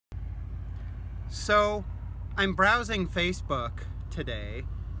So I'm browsing Facebook today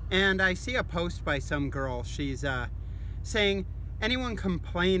and I see a post by some girl. She's saying anyone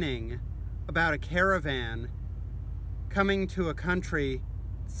complaining about a caravan coming to a country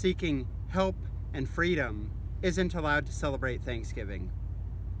seeking help and freedom isn't allowed to celebrate Thanksgiving.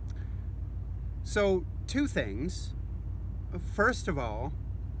 So two things. First of all,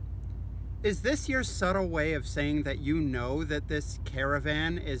 is this your subtle way of saying that you know that this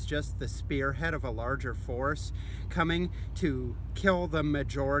caravan is just the spearhead of a larger force coming to kill the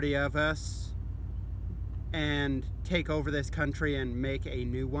majority of us and take over this country and make a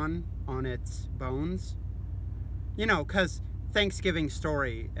new one on its bones? You know, because Thanksgiving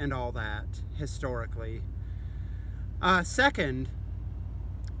story and all that, historically. Second,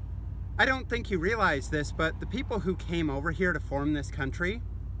 I don't think you realize this, but the people who came over here to form this country,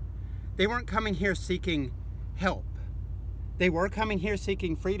 they weren't coming here seeking help. They were coming here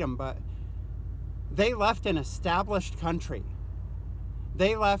seeking freedom, but they left an established country.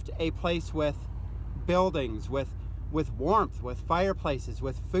 They left a place with buildings, with warmth, with fireplaces,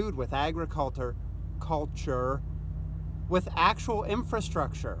 with food, with agriculture, with actual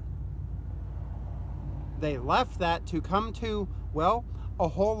infrastructure. They left that to come to, well, a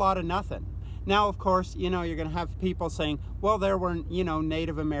whole lot of nothing. Now, of course, you know, you're going to have people saying, well, there were, you know,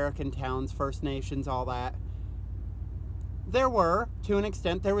 Native American towns, First Nations, all that. There were, to an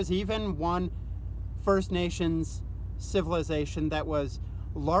extent. There was even one First Nations civilization that was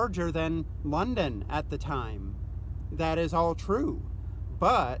larger than London at the time. That is all true.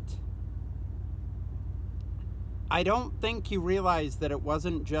 But I don't think you realize that it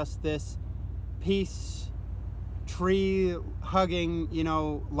wasn't just this peace tree hugging, you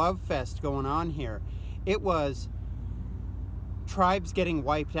know, love fest going on here. It was tribes getting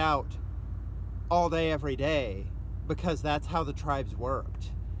wiped out all day, every day, because that's how the tribes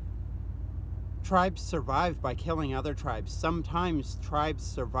worked. Tribes survived by killing other tribes. Sometimes tribes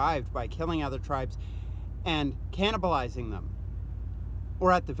survived by killing other tribes and cannibalizing them,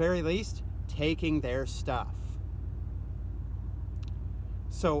 or at the very least, taking their stuff.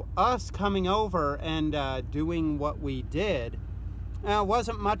 So us coming over and doing what we did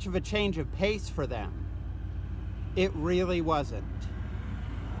wasn't much of a change of pace for them. It really wasn't.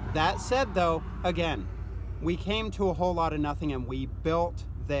 That said, though, again, we came to a whole lot of nothing and we built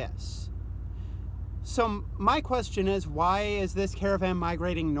this. So my question is, why is this caravan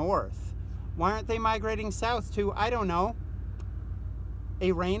migrating north? Why aren't they migrating south to, I don't know,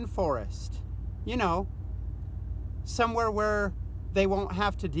 a rainforest? You know, somewhere where they won't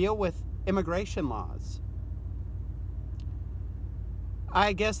have to deal with immigration laws.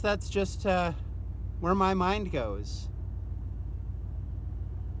 I guess that's just where my mind goes.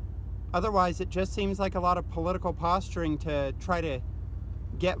 Otherwise, it just seems like a lot of political posturing to try to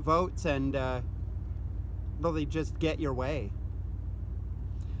get votes and really just get your way.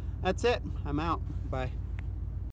 That's it. I'm out. Bye.